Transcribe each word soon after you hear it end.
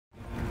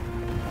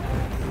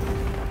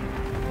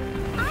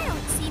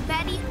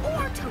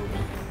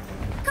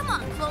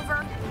on,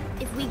 Clover.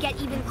 If we get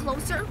even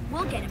closer,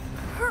 we'll get a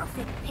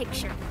perfect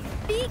picture.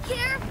 Be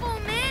careful,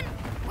 Min.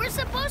 We're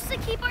supposed to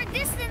keep our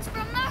distance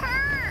from the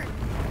herd.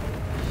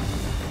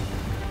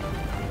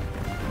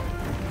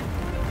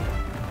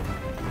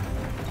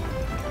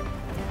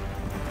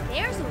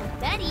 There's old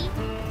Betty.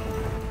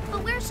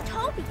 But where's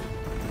Toby?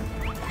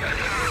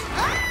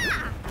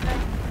 Ah!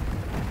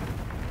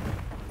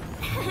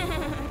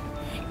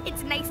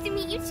 It's nice to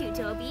meet you too,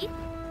 Toby.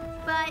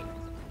 But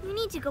we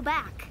need to go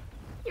back.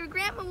 Your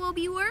grandma will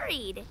be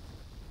worried.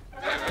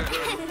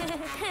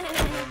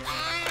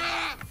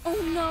 Oh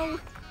no!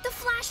 The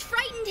flash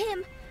frightened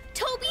him!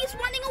 Toby is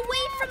running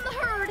away from the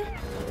herd!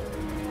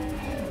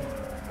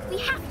 We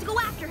have to go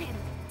after him!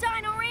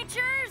 Dino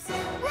Ranchers!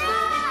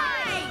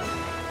 Right!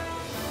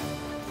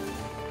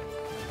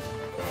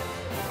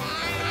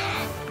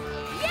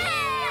 Yay!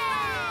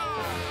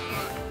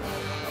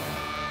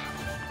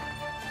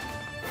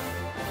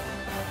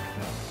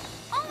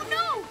 Oh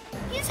no!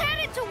 He's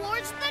headed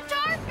towards the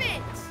tar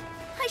pits!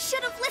 I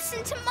should have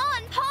listened to Ma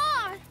and Pa!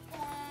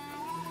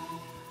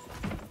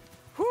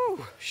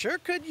 Whew, sure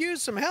could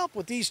use some help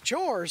with these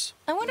chores.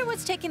 I wonder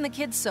what's taking the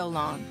kids so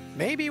long.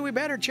 Maybe we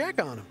better check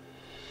on them.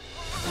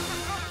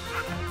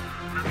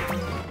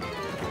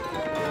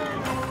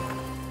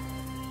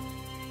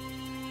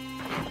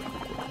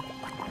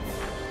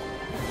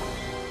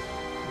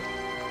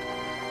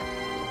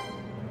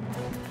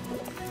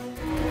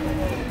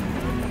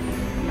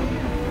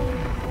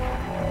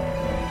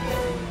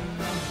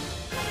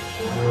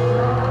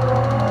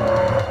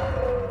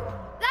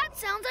 That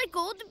sounds like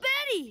old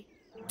Betty.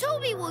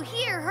 Toby will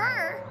hear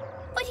her.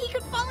 But he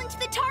could fall into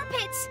the tar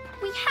pits!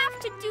 We have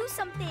to do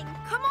something!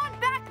 Come on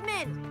back,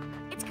 Min.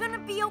 It's gonna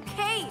be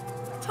okay.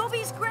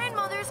 Toby's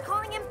grandmother's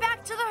calling him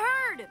back to the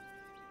herd.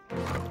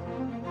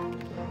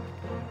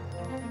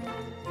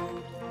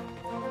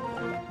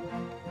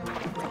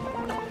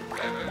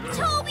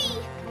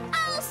 Toby!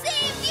 I'll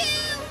save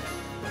you!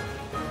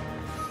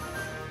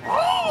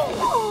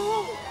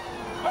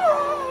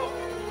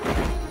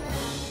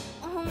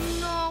 Oh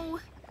no!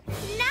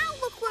 Now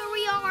look where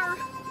we are!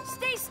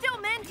 Stay still,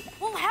 Min.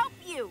 We'll help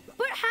you.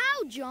 But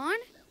how, John?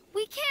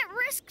 We can't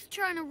risk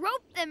trying to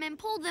rope them and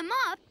pull them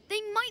up.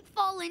 They might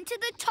fall into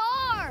the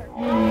tar.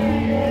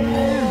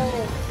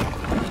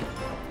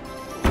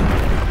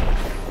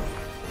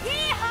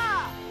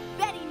 Yeehaw!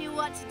 Betty knew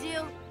what to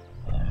do.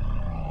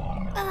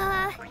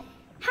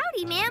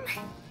 Howdy, ma'am.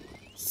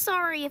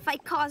 Sorry if I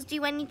caused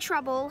you any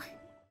trouble.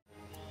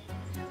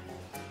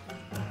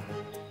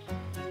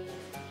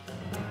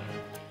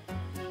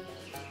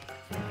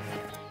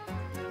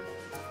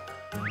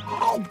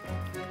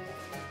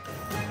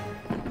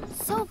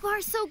 So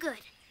far, so good.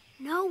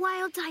 No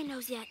wild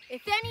dinos yet.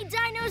 If any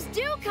dinos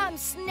do come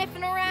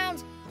sniffing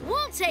around,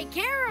 we'll take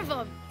care of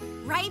them.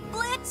 Right,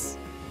 Blitz?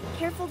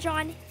 Careful,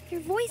 John.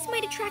 Your voice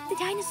might attract the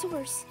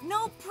dinosaurs.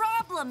 No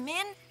problem,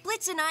 Min.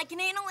 Blitz and I can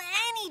handle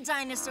any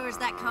dinosaurs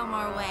that come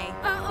our way.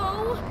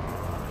 Uh-oh.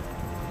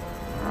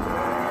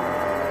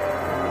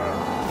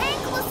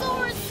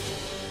 Ankylosaurs!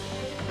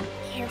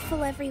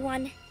 Careful,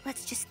 everyone.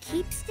 Let's just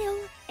keep still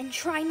and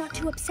try not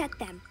to upset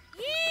them.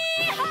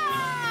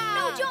 Yeehaw!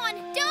 No, John,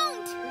 don't!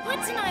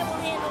 Blitz and I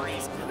will handle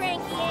these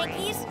cranky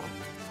Yankees.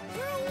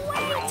 We're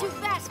way too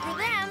fast for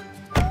them.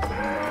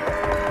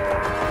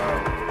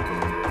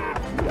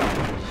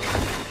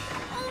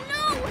 Oh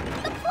no!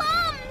 The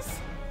plums!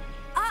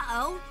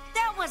 Uh-oh,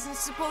 that wasn't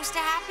supposed to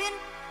happen.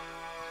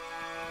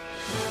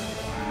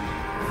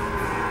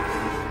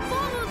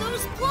 Follow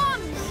those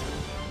plums!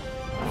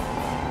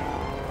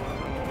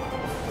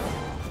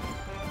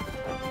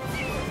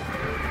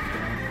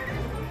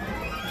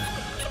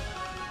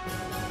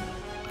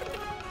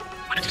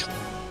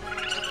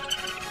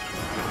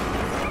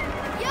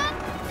 Yup,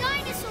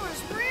 dinosaurs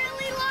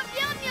really love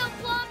yum-yum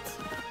plums.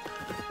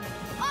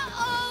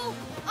 Uh-oh.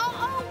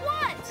 Uh-oh,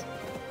 what?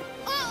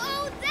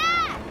 Uh-oh,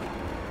 that!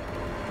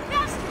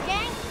 Faster,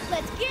 gang.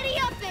 Let's giddy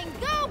up and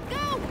go,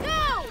 go,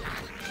 go!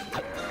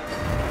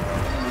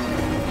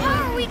 How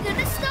are we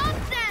gonna stop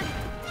them?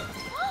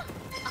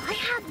 I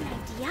have an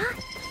idea.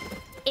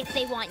 If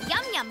they want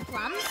yum-yum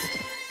plums,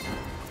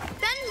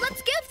 then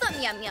let's give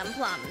them yum-yum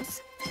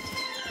plums.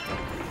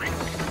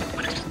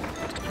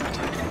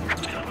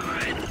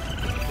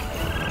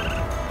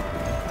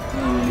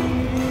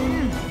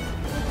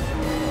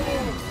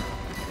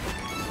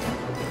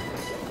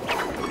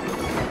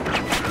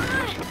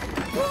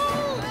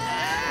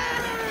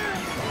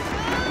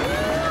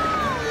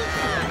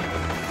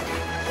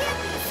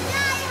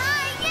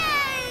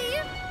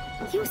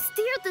 You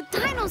steered the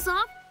dinos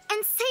off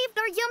and saved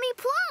our yummy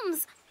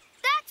plums.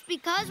 That's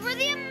because we're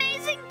the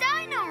amazing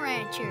Dino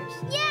Ranchers.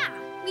 Yeah,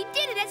 we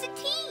did it as a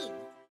team.